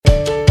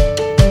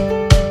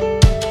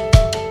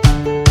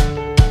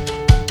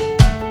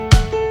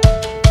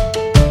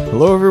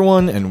Hello,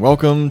 everyone, and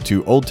welcome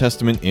to Old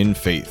Testament in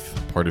Faith,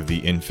 part of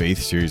the In Faith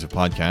series of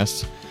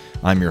podcasts.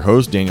 I'm your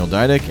host, Daniel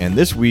Didek, and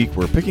this week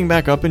we're picking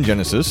back up in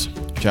Genesis,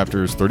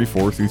 chapters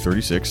 34 through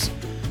 36,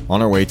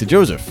 on our way to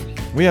Joseph.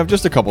 We have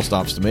just a couple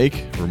stops to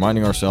make,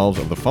 reminding ourselves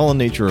of the fallen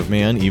nature of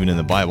man, even in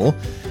the Bible,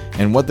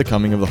 and what the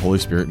coming of the Holy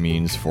Spirit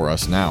means for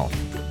us now.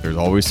 There's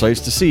always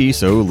sights to see,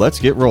 so let's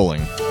get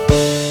rolling.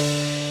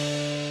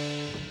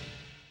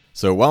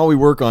 So while we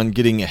work on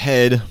getting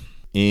ahead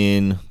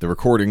in the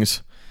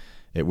recordings,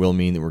 it will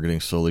mean that we're getting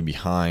slowly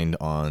behind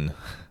on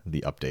the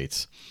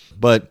updates.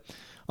 But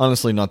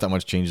honestly, not that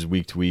much changes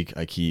week to week.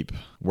 I keep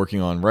working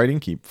on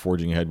writing, keep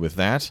forging ahead with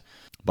that.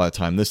 By the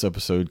time this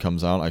episode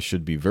comes out, I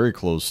should be very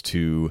close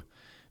to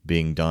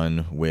being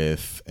done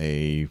with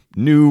a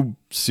new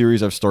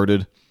series I've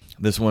started.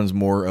 This one's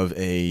more of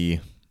a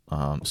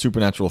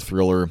supernatural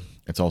thriller.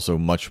 It's also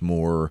much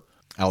more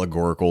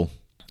allegorical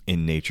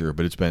in nature,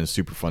 but it's been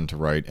super fun to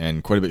write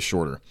and quite a bit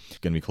shorter. It's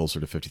going to be closer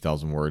to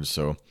 50,000 words,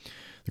 so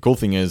the cool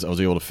thing is I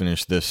was able to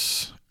finish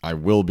this. I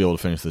will be able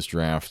to finish this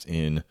draft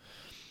in,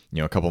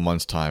 a couple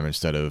months' time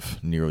instead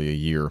of nearly a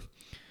year.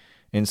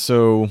 And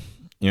so,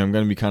 I'm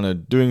going to be kind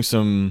of doing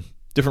some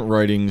different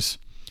writings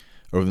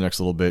over the next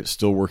little bit.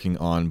 Still working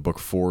on book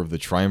 4 of the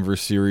Triumvirate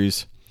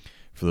series.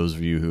 For those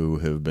of you who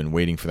have been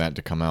waiting for that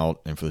to come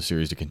out and for the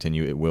series to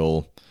continue, it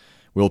will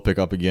pick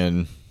up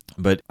again.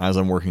 But as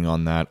I'm working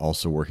on that,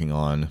 also working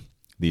on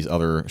these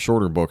other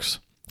shorter books,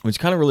 which is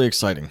kind of really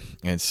exciting.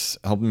 It's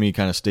helping me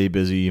kind of stay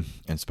busy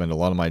and spend a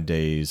lot of my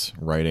days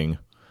writing,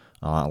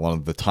 a lot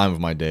of the time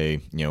of my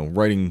day,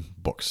 writing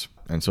books.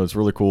 And so it's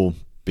really cool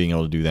being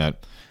able to do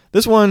that.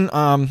 This one,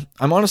 I'm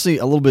honestly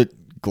a little bit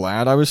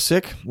glad I was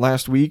sick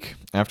last week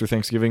after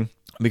Thanksgiving,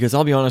 because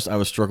I'll be honest, I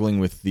was struggling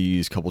with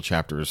these couple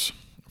chapters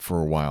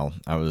for a while.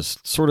 I was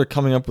sort of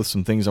coming up with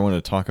some things I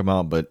wanted to talk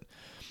about, but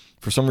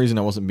for some reason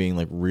I wasn't being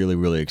really,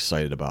 really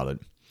excited about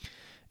it.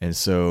 And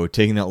so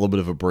taking that little bit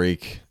of a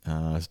break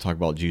to talk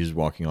about Jesus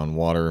walking on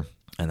water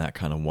and that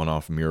kind of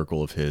one-off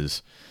miracle of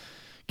his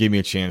gave me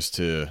a chance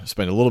to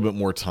spend a little bit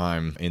more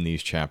time in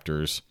these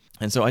chapters.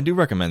 And so I do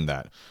recommend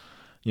that.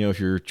 If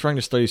you're trying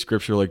to study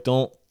scripture,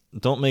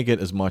 don't make it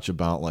as much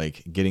about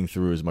getting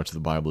through as much of the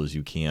Bible as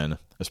you can,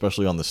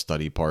 especially on the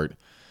study part.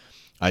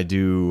 I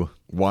do,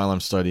 while I'm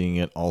studying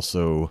it,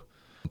 also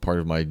part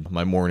of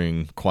my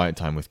morning quiet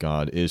time with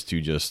God is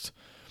to just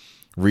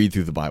read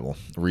through the Bible,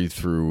 read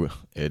through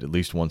it at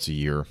least once a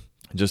year,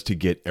 just to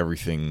get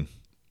everything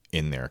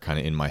in there, kind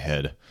of in my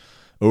head,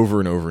 over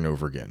and over and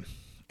over again.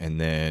 And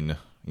then,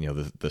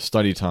 the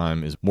study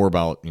time is more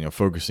about,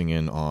 focusing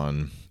in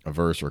on a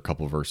verse or a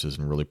couple of verses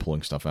and really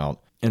pulling stuff out.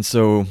 And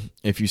so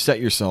if you set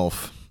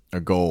yourself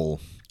a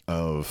goal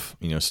of,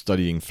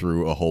 studying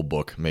through a whole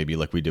book, maybe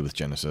like we did with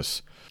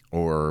Genesis,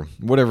 or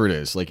whatever it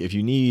is, if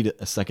you need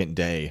a second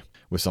day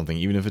with something,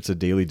 even if it's a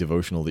daily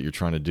devotional that you're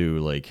trying to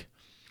do,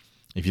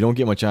 if you don't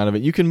get much out of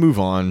it, you can move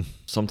on.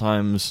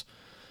 Sometimes,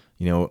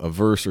 a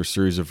verse or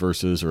series of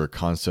verses or a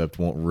concept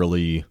won't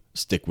really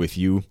stick with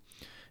you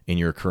in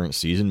your current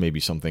season. Maybe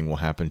something will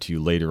happen to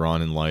you later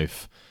on in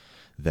life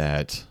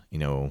that,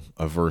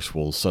 a verse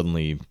will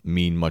suddenly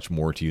mean much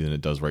more to you than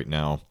it does right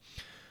now.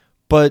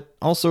 But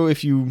also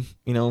if you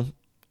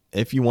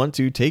want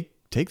to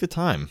take the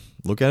time,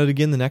 look at it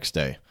again the next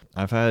day.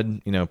 I've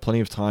had, plenty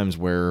of times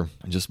where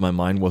just my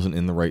mind wasn't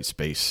in the right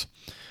space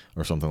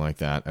or something like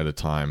that at a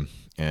time.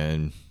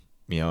 And,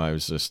 I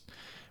was just,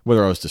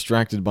 whether I was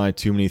distracted by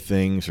too many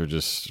things or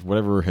just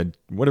whatever had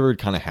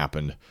kind of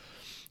happened,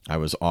 I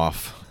was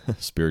off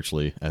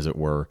spiritually, as it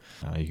were.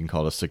 You can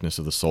call it a sickness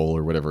of the soul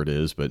or whatever it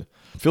is, but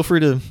feel free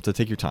to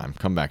take your time,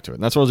 come back to it.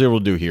 And that's what I was able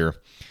to do here.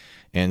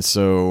 And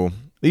so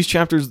these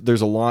chapters,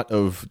 there's a lot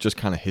of just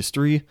kind of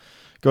history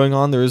going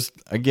on. There's,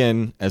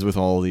 again, as with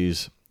all of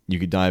these, you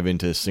could dive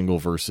into single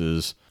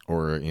verses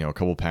or, a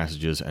couple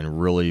passages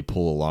and really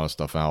pull a lot of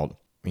stuff out,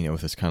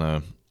 with this kind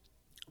of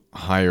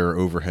higher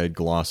overhead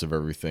gloss of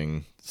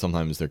everything.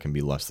 Sometimes there can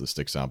be less that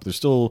sticks out, but there's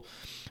still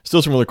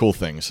some really cool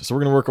things. So we're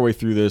going to work our way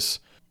through this.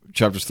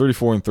 Chapters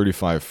 34 and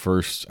 35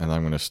 first, and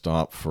I'm going to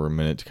stop for a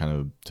minute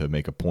to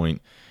make a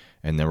point,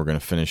 and then we're going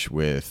to finish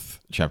with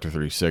chapter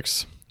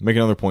 36, make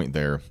another point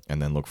there,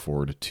 and then look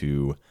forward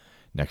to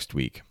next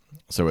week.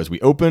 So as we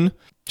open,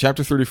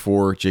 chapter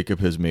 34, Jacob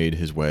has made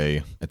his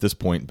way, at this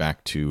point,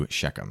 back to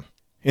Shechem.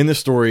 In this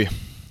story,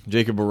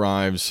 Jacob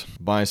arrives,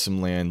 buys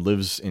some land,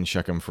 lives in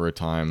Shechem for a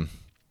time,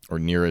 or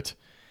near it,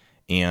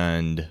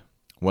 and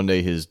one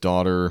day his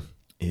daughter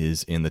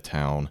is in the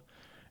town,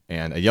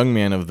 and a young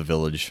man of the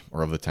village,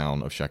 or of the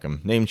town of Shechem,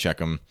 named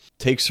Shechem,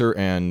 takes her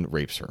and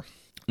rapes her.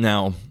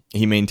 Now,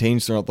 he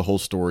maintains throughout the whole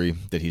story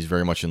that he's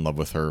very much in love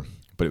with her,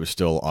 but it was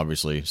still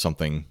obviously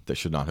something that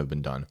should not have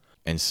been done.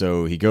 And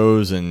so he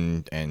goes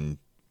and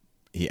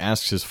he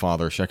asks his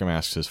father, Shechem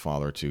asks his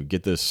father to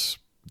get this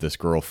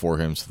girl for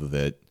him so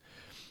that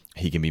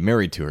he can be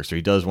married to her. So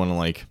he does want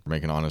to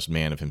make an honest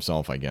man of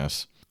himself, I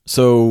guess.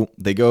 So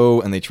they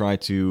go and they try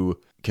to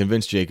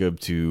convince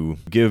Jacob to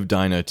give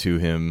Dinah to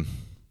him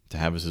to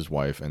have as his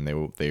wife, and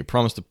they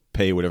promise to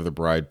pay whatever the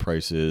bride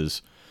price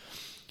is.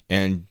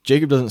 And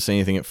Jacob doesn't say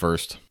anything at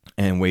first,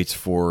 and waits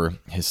for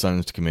his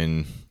sons to come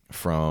in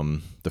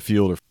from the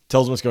field, or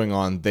tells them what's going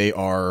on. They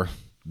are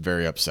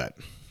very upset.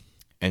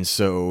 And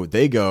so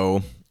they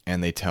go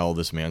and they tell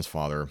this man's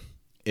father,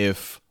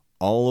 if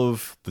all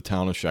of the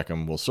town of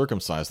Shechem will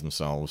circumcise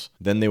themselves,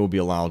 then they will be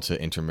allowed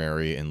to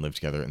intermarry and live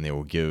together, and they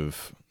will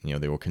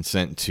they will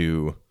consent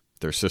to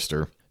their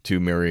sister to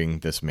marrying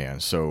this man.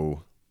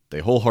 So they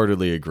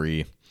wholeheartedly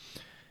agree.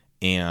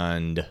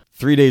 And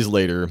 3 days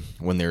later,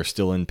 when they're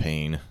still in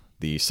pain,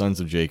 the sons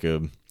of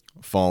Jacob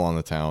fall on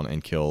the town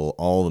and kill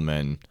all the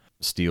men,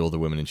 steal the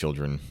women and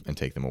children, and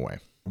take them away.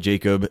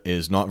 Jacob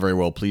is not very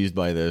well pleased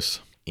by this,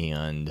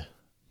 and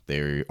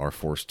they are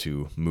forced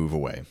to move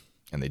away,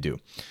 and they do.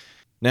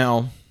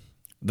 Now,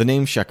 the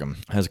name Shechem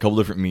has a couple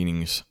different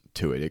meanings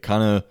to it.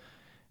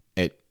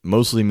 It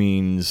mostly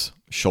means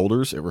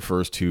shoulders. It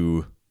refers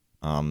to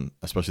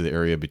especially the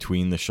area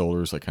between the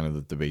shoulders, like kind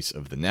of the base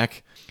of the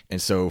neck.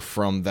 And so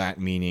from that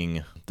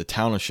meaning, the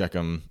town of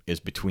Shechem is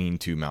between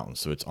two mountains.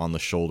 So it's on the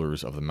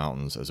shoulders of the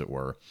mountains, as it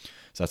were.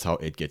 So that's how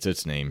it gets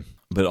its name.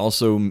 But it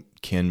also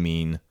can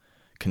mean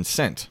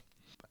consent,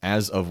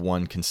 as of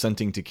one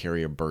consenting to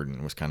carry a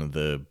burden, was kind of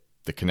the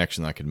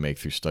connection that I could make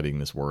through studying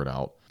this word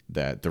out.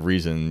 That the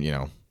reason,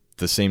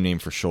 the same name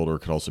for shoulder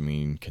could also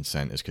mean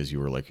consent is because you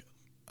were like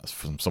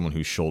from someone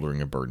who's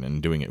shouldering a burden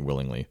and doing it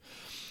willingly.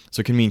 So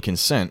it can mean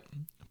consent,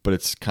 but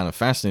it's kind of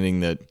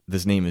fascinating that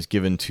this name is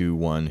given to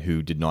one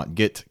who did not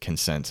get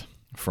consent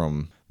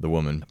from the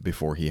woman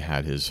before he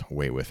had his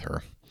way with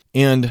her.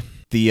 And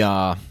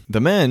the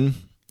men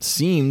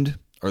seemed,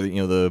 or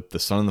the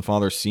son and the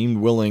father seemed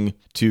willing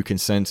to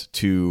consent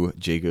to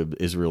Jacob,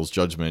 Israel's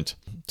judgment,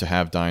 to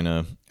have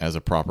Dinah as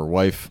a proper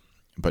wife.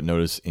 But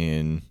notice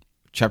in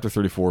chapter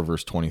 34,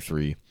 verse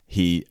 23,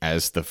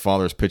 as the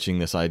father's pitching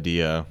this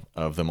idea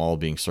of them all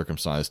being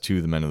circumcised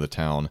to the men of the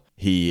town,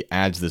 he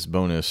adds this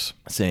bonus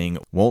saying,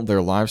 won't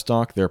their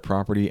livestock, their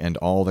property, and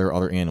all their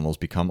other animals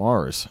become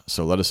ours?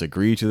 So let us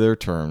agree to their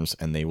terms,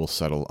 and they will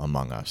settle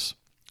among us.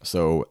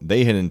 So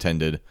they had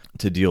intended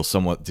to deal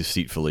somewhat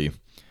deceitfully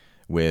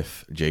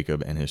with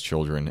Jacob and his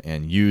children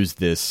and use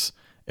this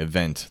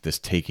event, this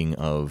taking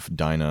of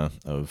Dinah,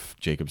 of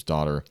Jacob's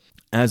daughter,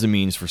 as a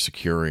means for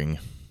securing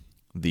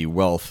the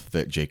wealth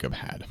that Jacob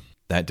had.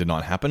 That did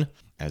not happen.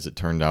 As it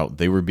turned out,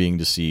 they were being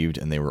deceived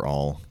and they were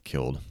all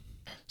killed.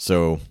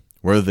 So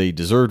whether they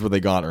deserved what they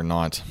got or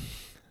not,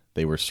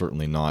 they were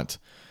certainly not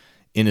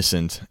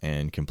innocent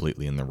and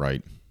completely in the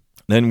right.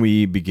 Then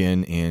we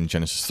begin in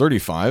Genesis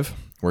 35,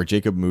 where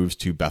Jacob moves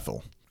to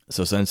Bethel.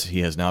 So since he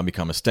has now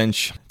become a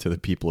stench to the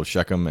people of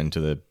Shechem and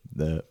to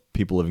the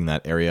people living in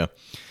that area,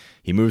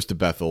 he moves to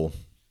Bethel,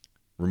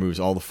 removes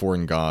all the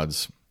foreign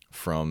gods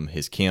from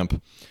his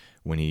camp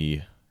when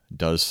he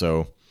does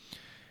so.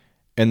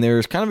 And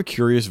there's kind of a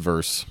curious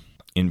verse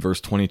in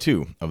verse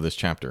 22 of this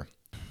chapter.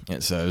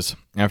 It says,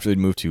 after they'd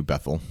moved to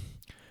Bethel,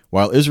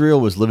 while Israel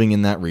was living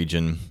in that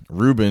region,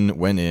 Reuben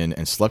went in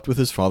and slept with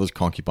his father's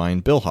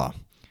concubine Bilhah,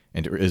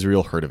 and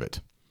Israel heard of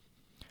it.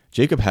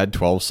 Jacob had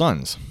 12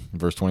 sons.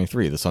 Verse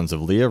 23, the sons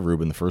of Leah,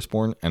 Reuben the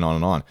firstborn, and on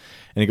and on.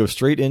 And it goes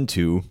straight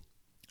into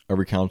a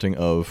recounting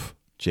of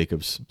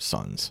Jacob's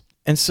sons.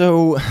 And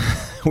so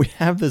we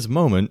have this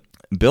moment.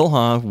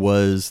 Bilhah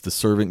was the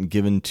servant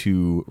given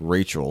to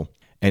Rachel,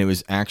 and it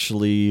was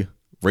actually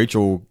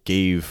Rachel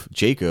gave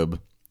Jacob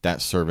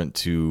that servant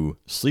to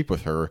sleep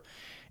with her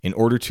in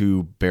order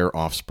to bear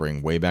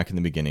offspring way back in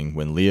the beginning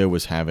when Leah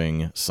was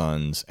having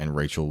sons and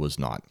Rachel was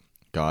not.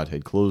 God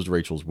had closed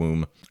Rachel's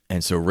womb,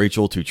 and so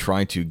Rachel, to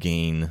try to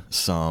gain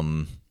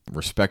some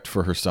respect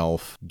for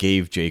herself,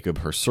 gave Jacob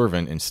her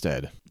servant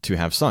instead to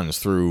have sons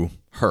through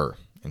her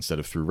instead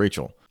of through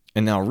Rachel.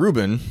 And now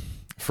Reuben,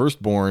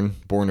 firstborn,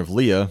 born of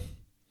Leah,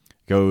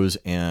 goes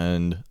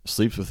and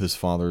sleeps with his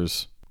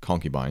father's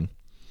concubine,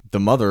 the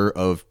mother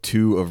of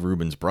two of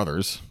Reuben's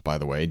brothers, by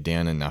the way,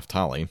 Dan and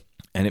Naphtali,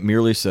 and it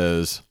merely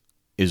says,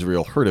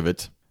 Israel heard of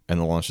it, and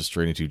the launch is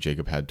straight into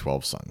Jacob had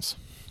 12 sons.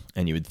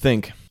 And you would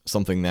think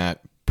something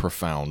that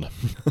profound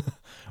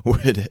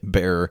would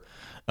bear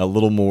a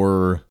little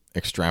more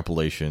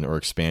extrapolation or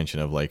expansion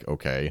of like,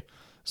 okay,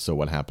 so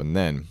what happened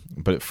then?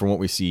 But from what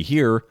we see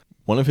here,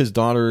 one of his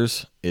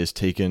daughters is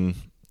taken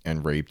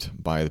and raped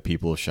by the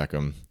people of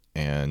Shechem,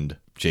 and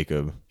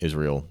Jacob,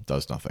 Israel,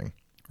 does nothing.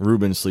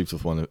 Reuben sleeps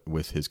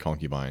with his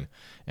concubine,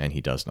 and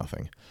he does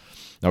nothing.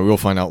 Now, we will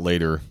find out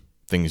later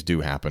things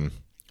do happen,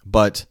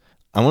 but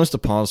I want us to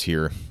pause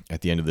here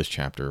at the end of this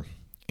chapter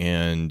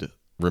and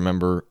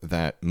remember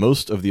that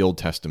most of the Old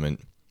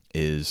Testament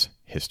is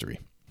history.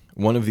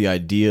 One of the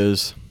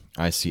ideas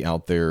I see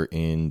out there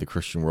in the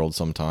Christian world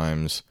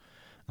sometimes,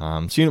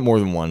 seen it more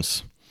than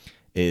once,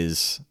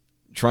 is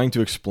trying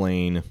to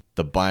explain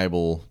the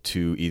Bible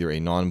to either a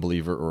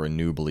non-believer or a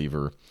new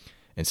believer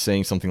and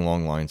saying something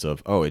along the lines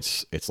of, oh,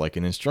 it's like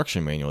an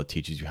instruction manual that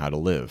teaches you how to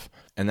live.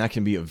 And that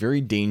can be a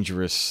very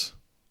dangerous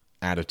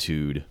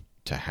attitude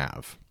to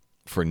have.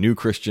 For new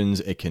Christians,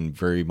 it can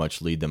very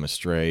much lead them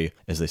astray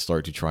as they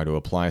start to try to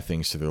apply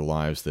things to their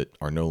lives that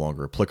are no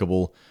longer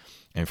applicable.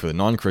 And for the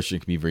non-Christian, it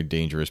can be very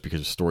dangerous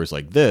because of stories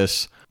like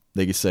this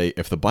they could say,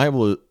 if the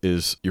Bible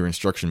is your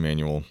instruction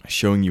manual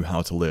showing you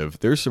how to live,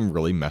 there's some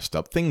really messed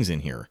up things in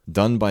here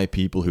done by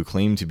people who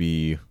claim to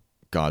be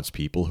God's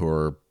people, who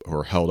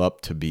are held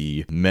up to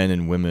be men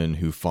and women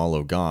who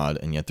follow God,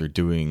 and yet they're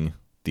doing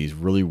these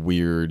really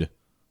weird,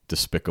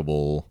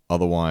 despicable,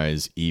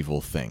 otherwise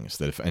evil things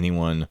that if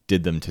anyone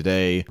did them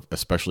today,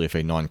 especially if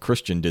a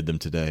non-Christian did them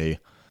today,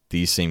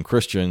 these same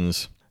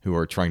Christians who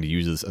are trying to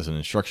use this as an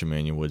instruction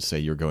manual would say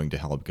you're going to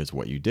hell because of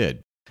what you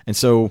did. And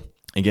so,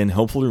 again,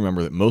 helpful to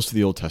remember that most of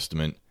the Old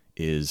Testament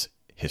is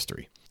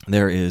history.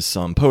 There is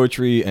some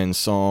poetry and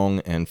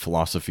song and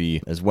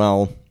philosophy as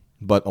well,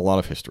 but a lot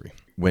of history.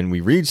 When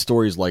we read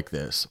stories like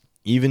this,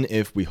 even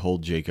if we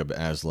hold Jacob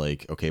as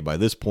like, okay, by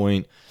this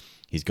point,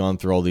 he's gone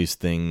through all these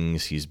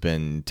things, he's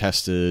been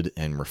tested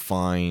and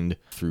refined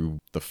through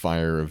the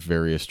fire of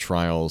various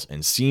trials,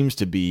 and seems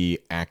to be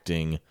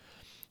acting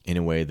in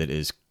a way that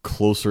is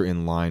closer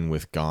in line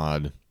with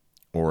God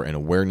or an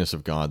awareness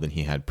of God than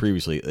he had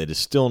previously, it is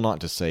still not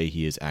to say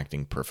he is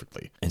acting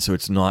perfectly. And so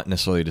it's not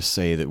necessarily to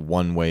say that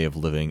one way of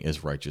living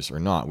is righteous or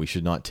not. We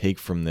should not take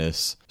from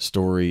this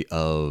story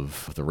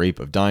of the rape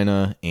of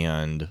Dinah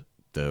and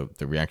the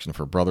reaction of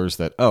her brothers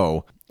that,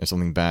 oh, if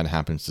something bad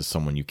happens to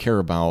someone you care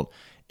about,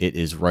 it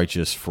is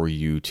righteous for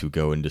you to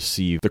go and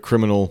deceive the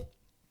criminal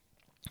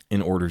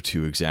in order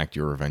to exact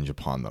your revenge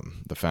upon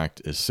them. The fact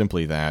is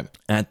simply that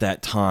at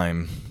that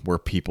time,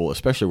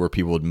 especially where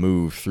people would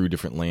move through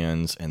different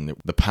lands and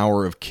the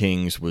power of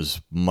kings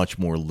was much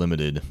more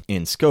limited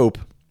in scope,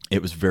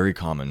 it was very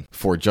common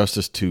for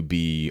justice to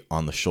be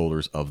on the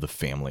shoulders of the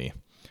family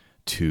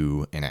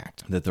to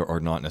enact. That there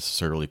are not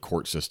necessarily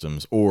court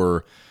systems,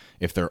 or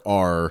if there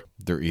are,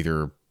 they're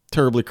either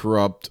terribly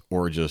corrupt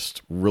or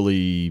just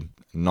really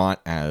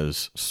not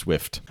as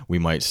swift, we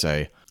might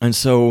say. And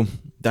so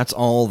that's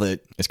all that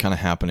is kind of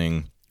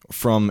happening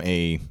from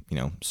a,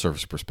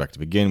 surface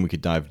perspective. Again, we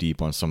could dive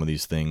deep on some of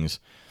these things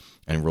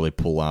and really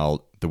pull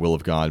out the will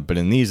of God. But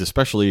in these,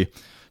 especially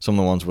some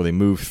of the ones where they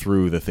move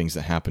through the things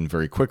that happen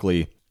very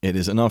quickly, it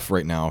is enough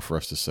right now for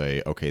us to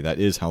say, okay, that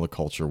is how the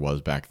culture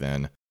was back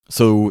then.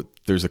 So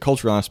there's a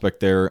cultural aspect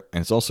there,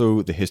 and it's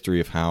also the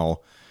history of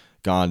how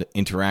God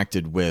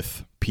interacted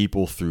with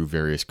people through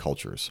various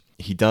cultures.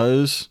 He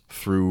does,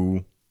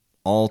 through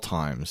all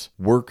times,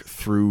 work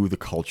through the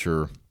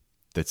culture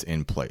that's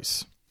in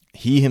place.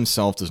 He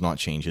himself does not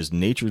change. His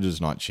nature does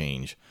not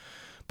change.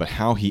 But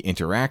how he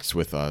interacts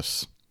with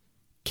us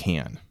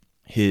can.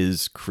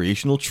 His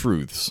creational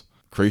truths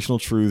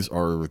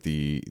are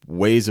the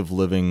ways of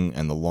living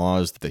and the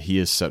laws that he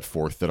has set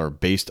forth that are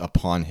based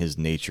upon his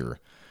nature.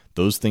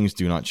 Those things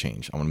do not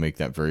change. I want to make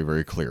that very,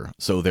 very clear.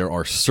 So there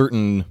are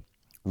certain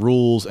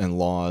rules and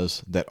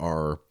laws that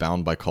are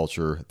bound by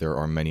culture. There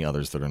are many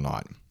others that are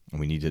not. And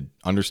we need to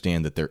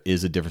understand that there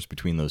is a difference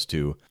between those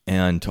two,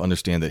 and to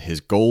understand that his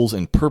goals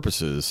and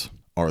purposes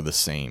are the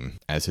same,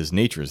 as his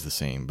nature is the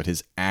same, but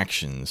his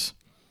actions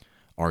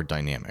are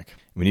dynamic.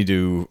 We need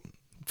to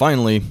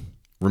finally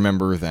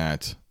remember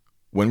that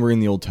when we're in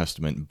the Old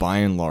Testament, by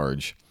and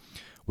large,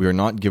 we are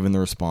not given the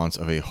response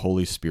of a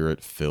Holy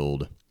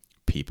Spirit-filled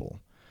people.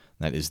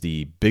 That is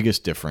the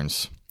biggest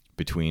difference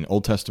between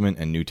Old Testament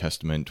and New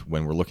Testament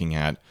when we're looking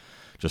at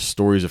just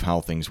stories of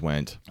how things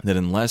went, that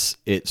unless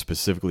it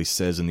specifically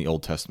says in the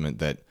Old Testament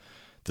that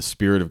the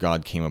Spirit of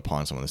God came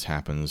upon someone, this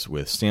happens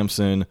with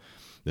Samson,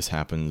 this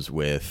happens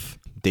with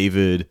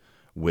David,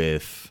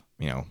 with,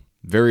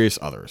 various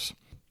others.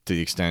 To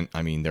the extent,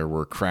 there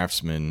were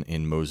craftsmen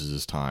in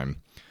Moses' time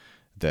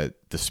that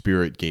the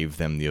Spirit gave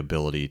them the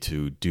ability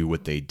to do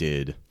what they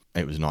did.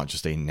 It was not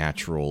just a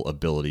natural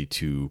ability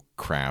to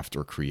craft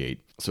or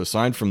create. So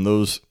aside from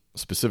those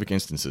specific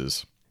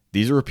instances,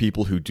 these are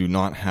people who do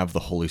not have the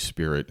Holy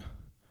Spirit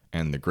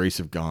and the grace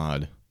of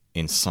God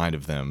inside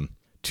of them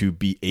to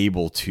be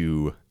able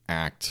to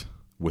act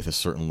with a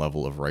certain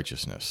level of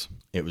righteousness.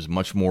 It was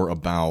much more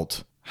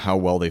about how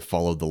well they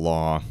followed the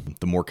law.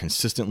 The more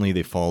consistently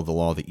they followed the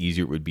law, the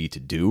easier it would be to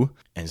do.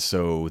 And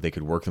so they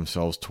could work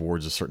themselves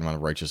towards a certain amount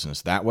of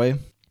righteousness that way.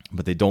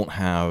 But they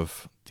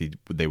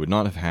would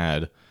not have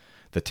had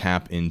the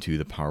tap into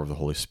the power of the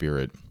Holy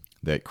Spirit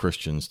that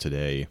Christians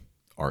today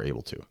are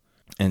able to.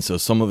 And so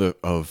some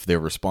of their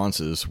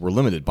responses were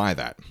limited by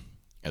that.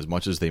 As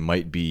much as they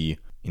might be,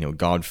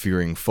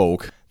 God-fearing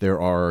folk,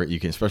 you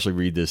can especially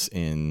read this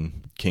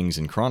in Kings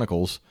and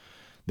Chronicles,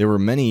 there were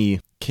many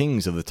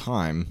kings of the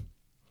time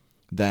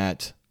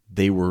that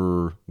they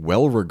were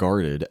well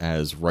regarded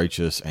as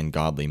righteous and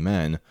godly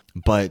men,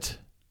 but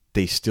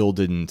they still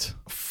didn't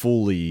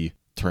fully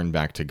turn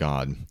back to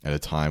God at a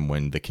time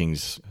when the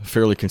king's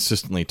fairly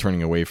consistently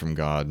turning away from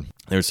God.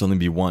 There would suddenly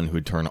be one who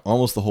would turn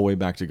almost the whole way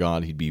back to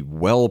God. He'd be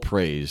well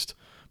praised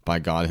by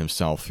God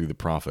himself through the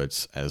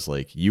prophets as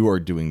you are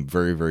doing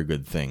very, very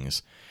good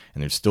things.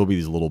 And there'd still be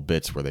these little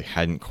bits where they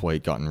hadn't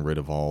quite gotten rid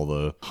of all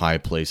the high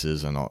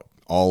places and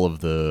all of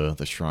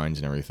the shrines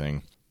and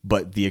everything.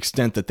 But the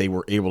extent that they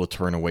were able to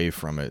turn away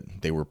from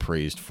it, they were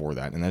praised for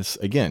that. And that's,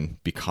 again,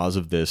 because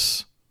of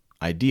this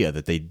idea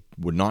that they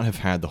would not have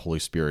had the Holy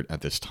Spirit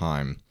at this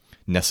time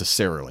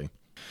necessarily.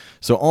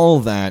 So all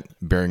of that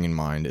bearing in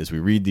mind as we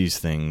read these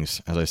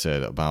things, as I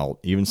said, about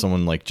even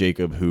someone like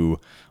Jacob, who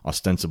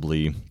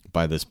ostensibly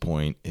by this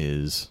point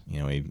is,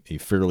 a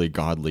fairly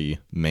godly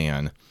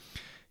man,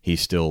 he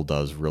still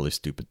does really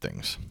stupid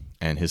things.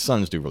 And his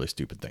sons do really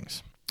stupid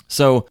things.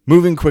 So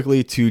moving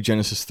quickly to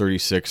Genesis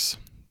 36,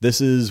 this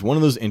is one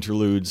of those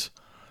interludes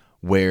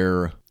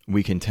where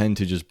we can tend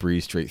to just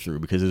breeze straight through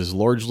because it is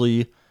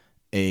largely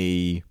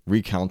a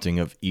recounting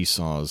of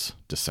Esau's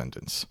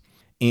descendants.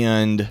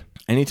 And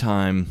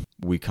anytime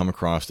we come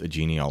across a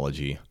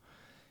genealogy,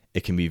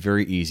 it can be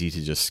very easy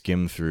to just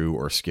skim through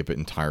or skip it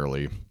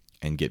entirely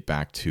and get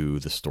back to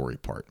the story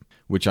part,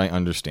 which I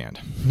understand.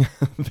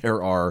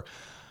 There are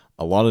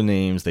a lot of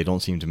names, they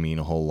don't seem to mean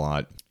a whole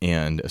lot,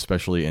 and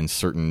especially in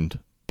certain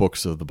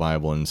books of the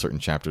Bible and certain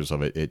chapters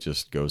of it, it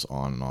just goes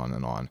on and on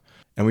and on.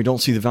 And we don't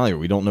see the value,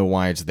 we don't know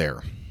why it's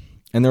there.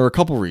 And there are a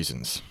couple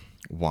reasons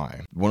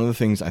why. One of the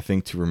things I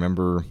think to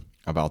remember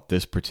about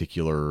this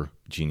particular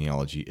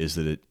genealogy is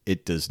that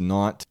it does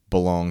not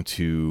belong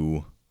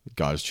to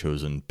God's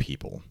chosen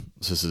people.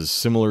 So this is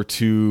similar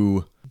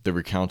to the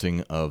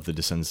recounting of the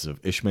descendants of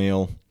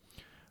Ishmael,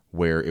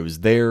 where it was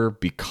there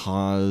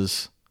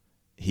because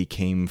he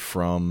came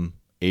from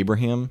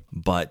Abraham,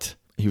 but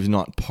he was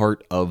not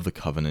part of the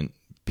covenant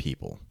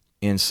people.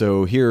 And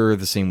so here,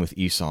 the same with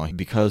Esau.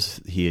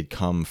 Because he had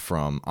come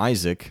from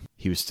Isaac,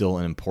 he was still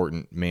an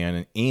important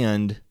man,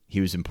 and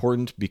he was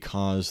important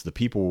because the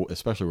people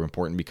especially were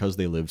important because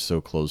they lived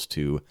so close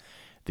to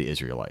the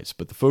Israelites.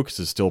 But the focus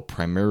is still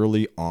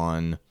primarily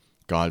on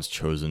God's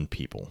chosen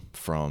people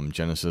from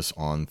Genesis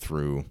on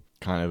through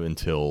kind of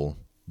until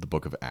the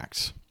book of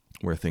Acts,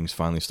 where things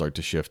finally start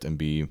to shift and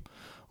be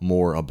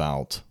more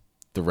about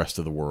the rest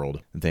of the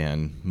world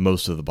than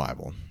most of the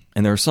Bible.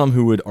 And there are some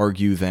who would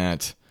argue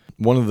that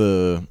one of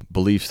the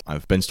beliefs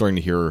I've been starting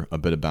to hear a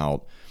bit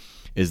about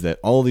is that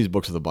all of these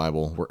books of the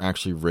Bible were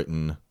actually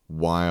written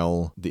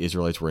while the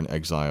Israelites were in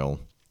exile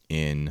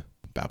in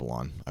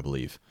Babylon, I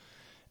believe.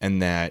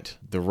 And that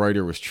the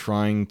writer was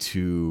trying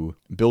to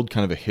build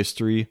kind of a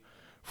history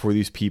for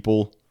these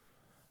people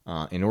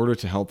in order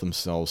to help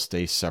themselves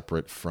stay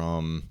separate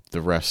from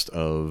the rest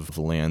of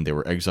the land they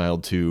were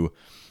exiled to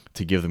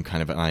give them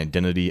kind of an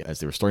identity as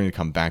they were starting to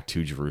come back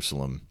to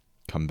Jerusalem,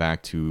 come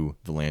back to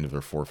the land of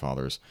their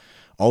forefathers.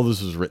 All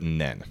this was written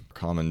then.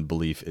 Common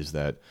belief is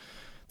that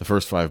the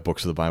first 5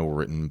 books of the Bible were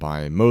written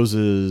by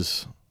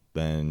Moses,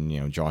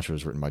 then, Joshua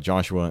was written by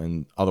Joshua,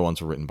 and other ones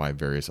were written by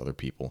various other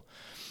people.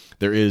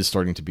 There is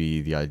starting to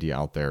be the idea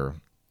out there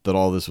that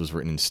all this was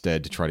written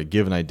instead to try to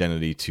give an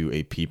identity to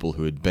a people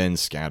who had been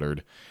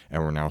scattered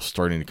and were now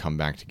starting to come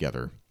back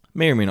together.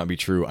 May or may not be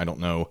true, I don't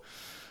know.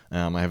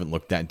 I haven't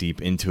looked that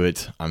deep into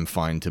it. I'm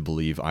fine to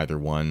believe either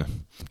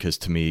one, because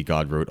to me,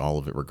 God wrote all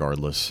of it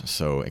regardless,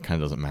 so it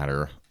kind of doesn't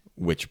matter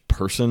which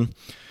person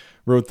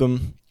wrote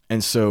them.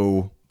 And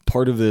so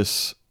part of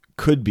this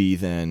could be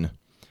then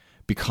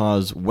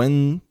because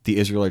when the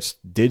Israelites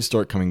did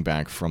start coming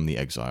back from the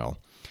exile,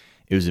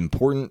 it was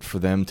important for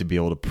them to be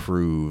able to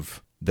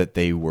prove that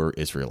they were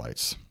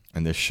Israelites.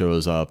 And this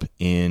shows up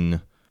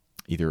in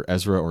either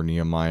Ezra or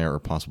Nehemiah or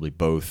possibly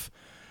both,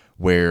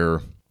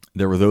 where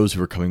there were those who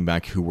were coming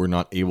back who were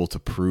not able to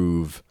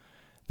prove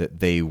that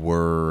they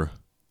were,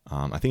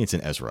 I think it's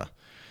in Ezra,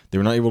 they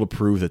were not able to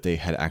prove that they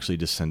had actually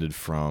descended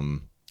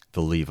from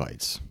the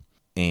Levites,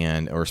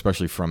 or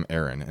especially from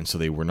Aaron. And so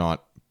they were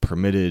not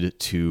permitted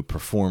to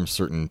perform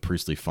certain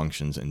priestly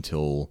functions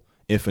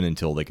if and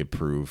until they could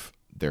prove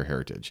their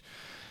heritage.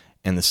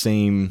 And the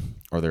same,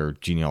 or their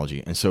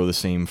genealogy. And so the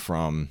same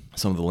from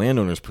some of the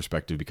landowners'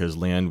 perspective, because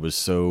land was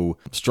so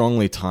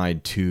strongly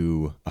tied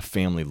to a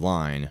family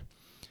line.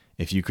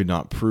 If you could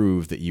not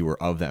prove that you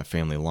were of that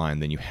family line,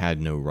 then you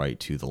had no right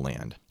to the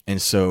land.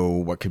 And so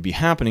what could be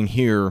happening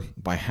here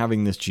by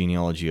having this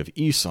genealogy of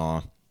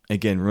Esau,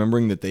 again,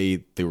 remembering that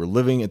they were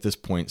living at this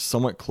point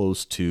somewhat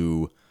close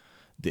to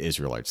the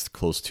Israelites,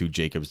 close to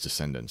Jacob's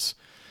descendants.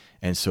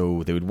 And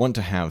so they would want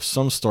to have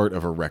some start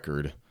of a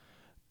record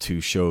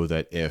to show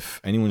that if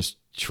anyone's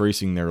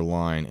tracing their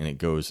line and it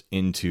goes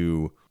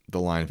into the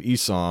line of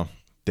Esau,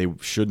 they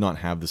should not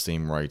have the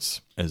same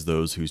rights as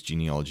those whose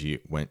genealogy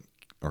went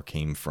or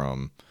came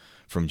from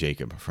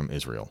Jacob, from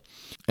Israel.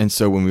 And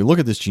so when we look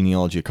at this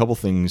genealogy, a couple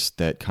things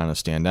that kind of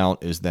stand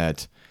out is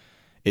that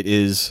it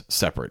is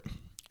separate.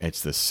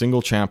 It's this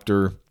single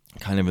chapter,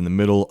 kind of in the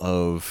middle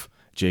of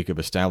Jacob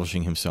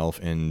establishing himself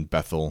in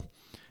Bethel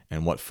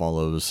and what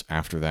follows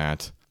after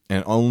that. And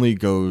it only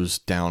goes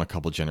down a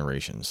couple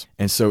generations.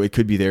 And so it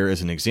could be there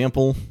as an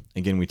example.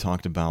 Again, we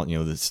talked about,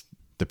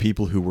 the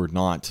people who were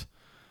not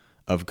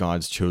of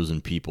God's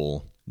chosen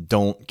people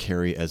don't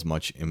carry as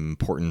much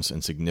importance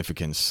and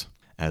significance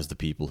as the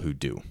people who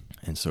do.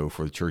 And so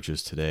for the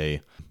churches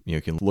today,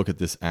 you can look at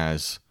this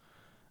as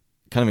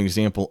kind of an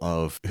example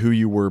of who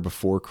you were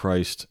before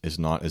Christ is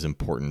not as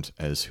important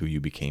as who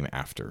you became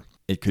after.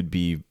 It could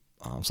be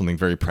something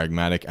very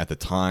pragmatic at the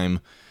time,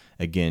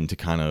 again, to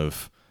kind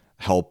of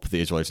help the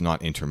Israelites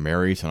not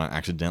intermarry, to not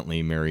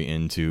accidentally marry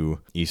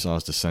into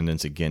Esau's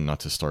descendants, again, not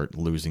to start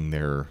losing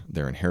their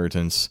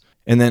inheritance.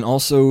 And then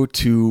also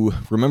to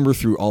remember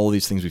through all of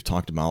these things we've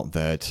talked about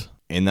that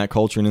in that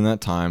culture and in that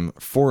time,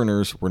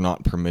 foreigners were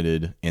not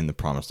permitted in the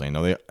Promised Land.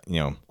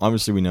 Now,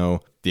 obviously we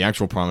know the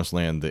actual Promised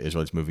Land, the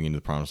Israelites moving into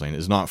the Promised Land,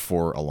 is not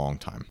for a long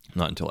time,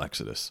 not until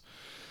Exodus.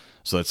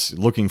 So that's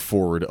looking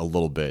forward a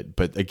little bit.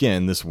 But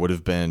again, this would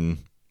have been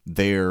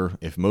there.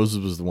 If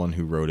Moses was the one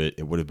who wrote it,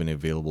 it would have been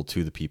available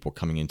to the people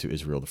coming into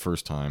Israel the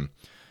first time,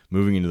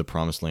 moving into the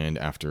Promised Land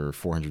after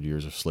 400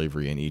 years of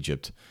slavery in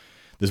Egypt.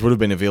 This would have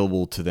been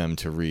available to them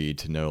to read,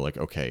 to know, like,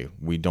 okay,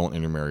 we don't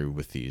intermarry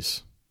with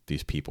these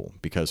people,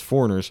 because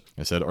foreigners,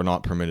 I said, are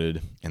not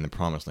permitted in the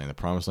Promised Land. The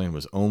Promised Land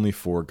was only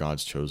for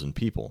God's chosen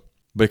people.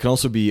 But it can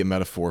also be a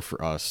metaphor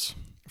for us,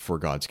 for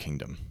God's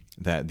kingdom,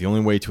 that the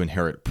only way to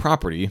inherit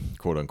property,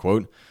 quote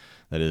unquote,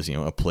 that is,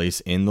 a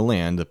place in the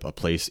land, a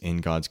place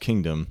in God's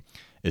kingdom,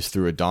 is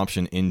through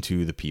adoption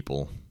into the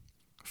people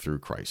through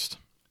Christ.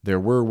 There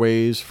were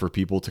ways for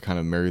people to kind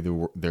of marry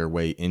their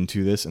way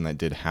into this, and that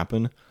did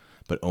happen,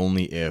 but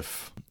only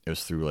if it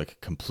was through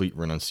like complete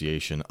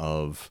renunciation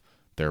of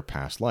their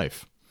past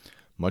life.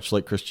 Much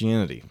like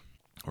Christianity,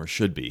 or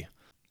should be.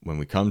 When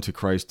we come to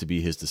Christ to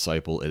be his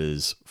disciple, it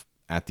is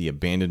at the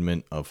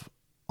abandonment of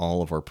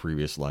all of our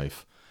previous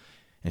life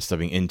and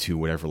stepping into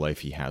whatever life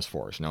he has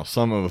for us. Now,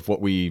 some of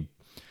what we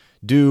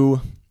do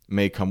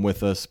may come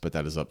with us, but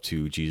that is up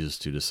to Jesus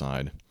to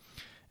decide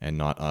and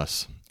not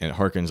us. And it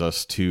harkens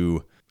us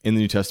to, in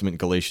the New Testament,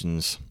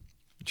 Galatians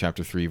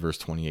chapter 3, verse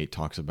 28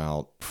 talks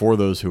about, for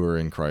those who are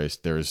in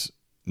Christ, there is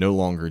no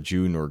longer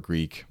Jew nor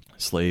Greek,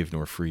 slave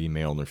nor free,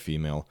 male nor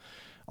female.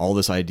 All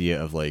this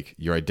idea of like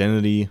your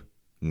identity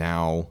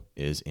now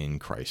is in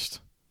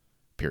Christ,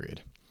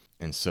 period.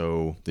 And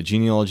so the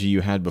genealogy you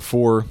had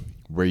before,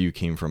 where you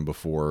came from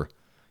before,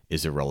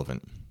 is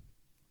irrelevant.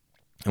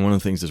 And one of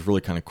the things that's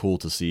really kind of cool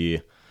to see,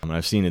 and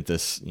I've seen it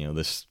this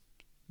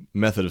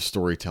method of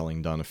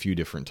storytelling done a few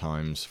different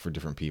times for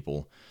different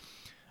people,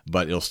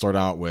 but it'll start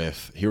out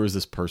with, here is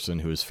this person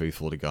who is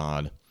faithful to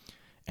God,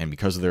 and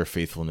because of their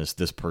faithfulness,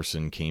 this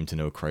person came to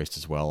know Christ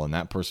as well, and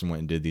that person went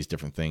and did these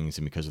different things,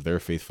 and because of their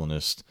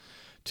faithfulness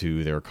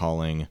to their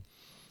calling,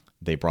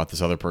 they brought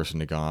this other person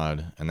to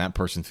God, and that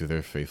person, through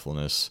their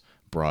faithfulness,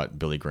 brought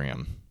Billy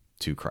Graham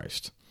to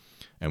Christ.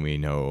 And we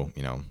know,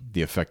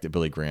 the effect that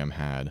Billy Graham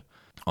had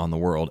on the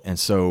world. And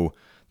so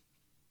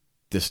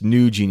this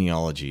new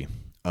genealogy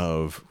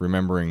of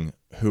remembering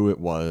who it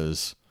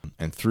was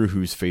and through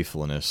whose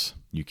faithfulness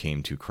you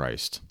came to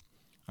Christ.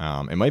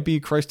 It might be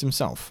Christ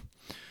himself.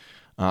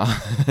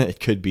 It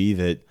could be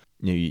that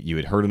you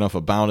had heard enough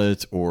about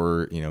it,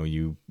 or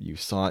you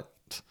sought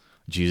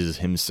Jesus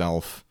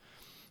himself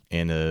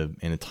in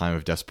a time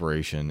of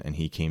desperation, and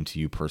he came to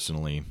you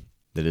personally.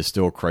 That is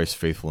still Christ's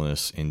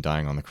faithfulness in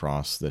dying on the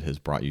cross that has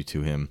brought you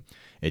to him.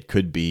 It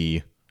could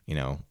be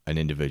an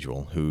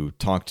individual who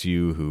talked to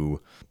you,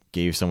 who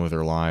gave some of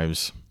their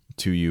lives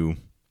to you,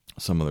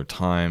 some of their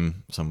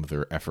time, some of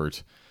their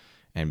effort.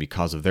 And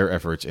because of their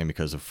efforts and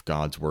because of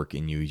God's work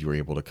in you, you were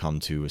able to come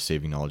to a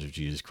saving knowledge of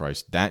Jesus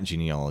Christ. That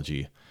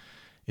genealogy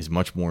is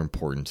much more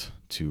important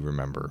to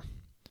remember.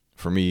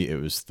 For me, it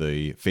was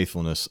the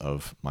faithfulness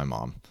of my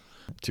mom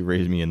to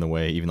raise me in the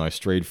way, even though I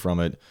strayed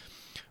from it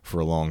for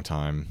a long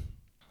time.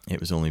 It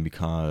was only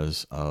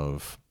because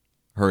of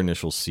her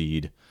initial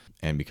seed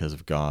and because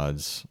of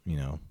God's,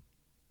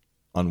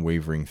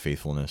 unwavering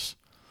faithfulness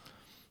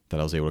that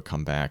I was able to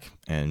come back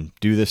and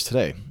do this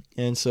today.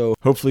 And so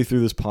hopefully through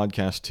this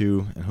podcast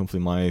too, and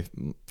hopefully my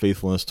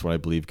faithfulness to what I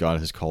believe God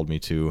has called me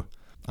to,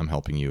 I'm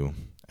helping you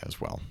as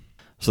well.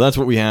 So that's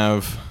what we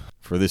have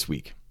for this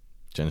week,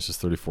 Genesis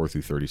 34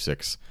 through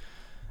 36.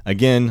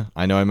 Again,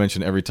 I know I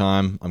mention it every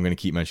time. I'm going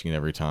to keep mentioning it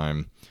every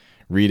time.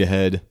 Read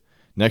ahead.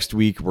 Next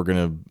week, we're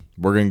going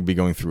to be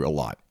going through a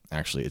lot.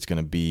 Actually, it's going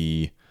to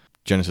be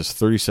Genesis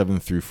 37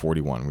 through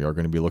 41. We are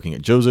going to be looking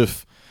at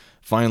Joseph.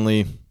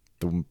 Finally,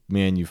 the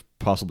man you've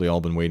possibly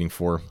all been waiting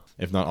for.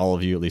 If not all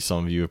of you, at least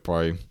some of you have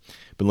probably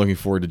been looking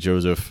forward to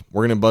Joseph.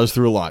 We're going to buzz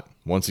through a lot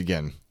once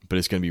again, but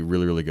it's going to be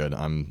really, really good.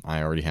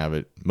 I already have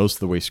it most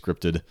of the way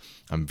scripted.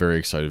 I'm very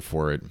excited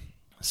for it.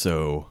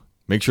 So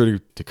make sure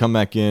to come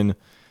back in,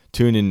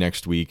 tune in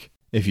next week.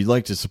 If you'd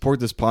like to support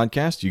this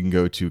podcast, you can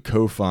go to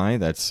Ko-Fi,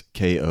 that's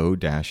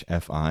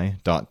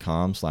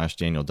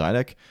ko-fi.com/Daniel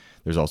Didek.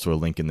 There's also a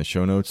link in the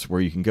show notes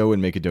where you can go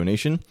and make a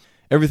donation.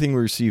 Everything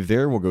we receive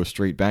there will go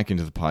straight back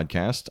into the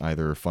podcast,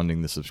 either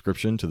funding the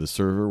subscription to the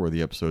server where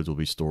the episodes will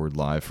be stored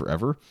live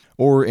forever,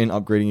 or in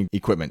upgrading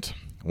equipment.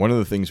 One of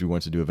the things we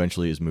want to do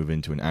eventually is move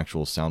into an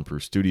actual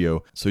soundproof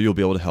studio, so you'll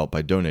be able to help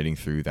by donating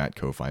through that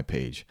Ko-Fi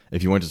page.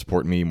 If you want to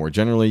support me more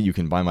generally, you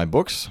can buy my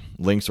books.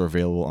 Links are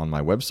available on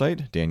my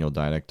website,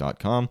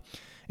 danieldidek.com.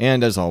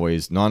 And as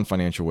always,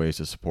 non-financial ways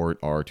to support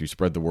are to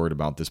spread the word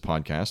about this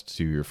podcast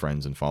to your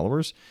friends and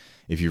followers.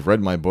 If you've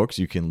read my books,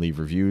 you can leave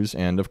reviews,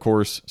 and of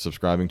course,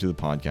 subscribing to the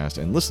podcast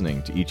and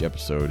listening to each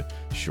episode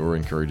sure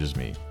encourages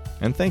me.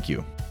 And thank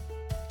you.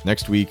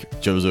 Next week,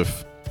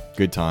 Joseph,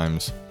 good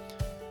times.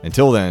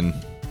 Until then,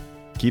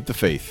 keep the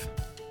faith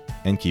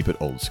and keep it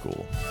old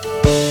school.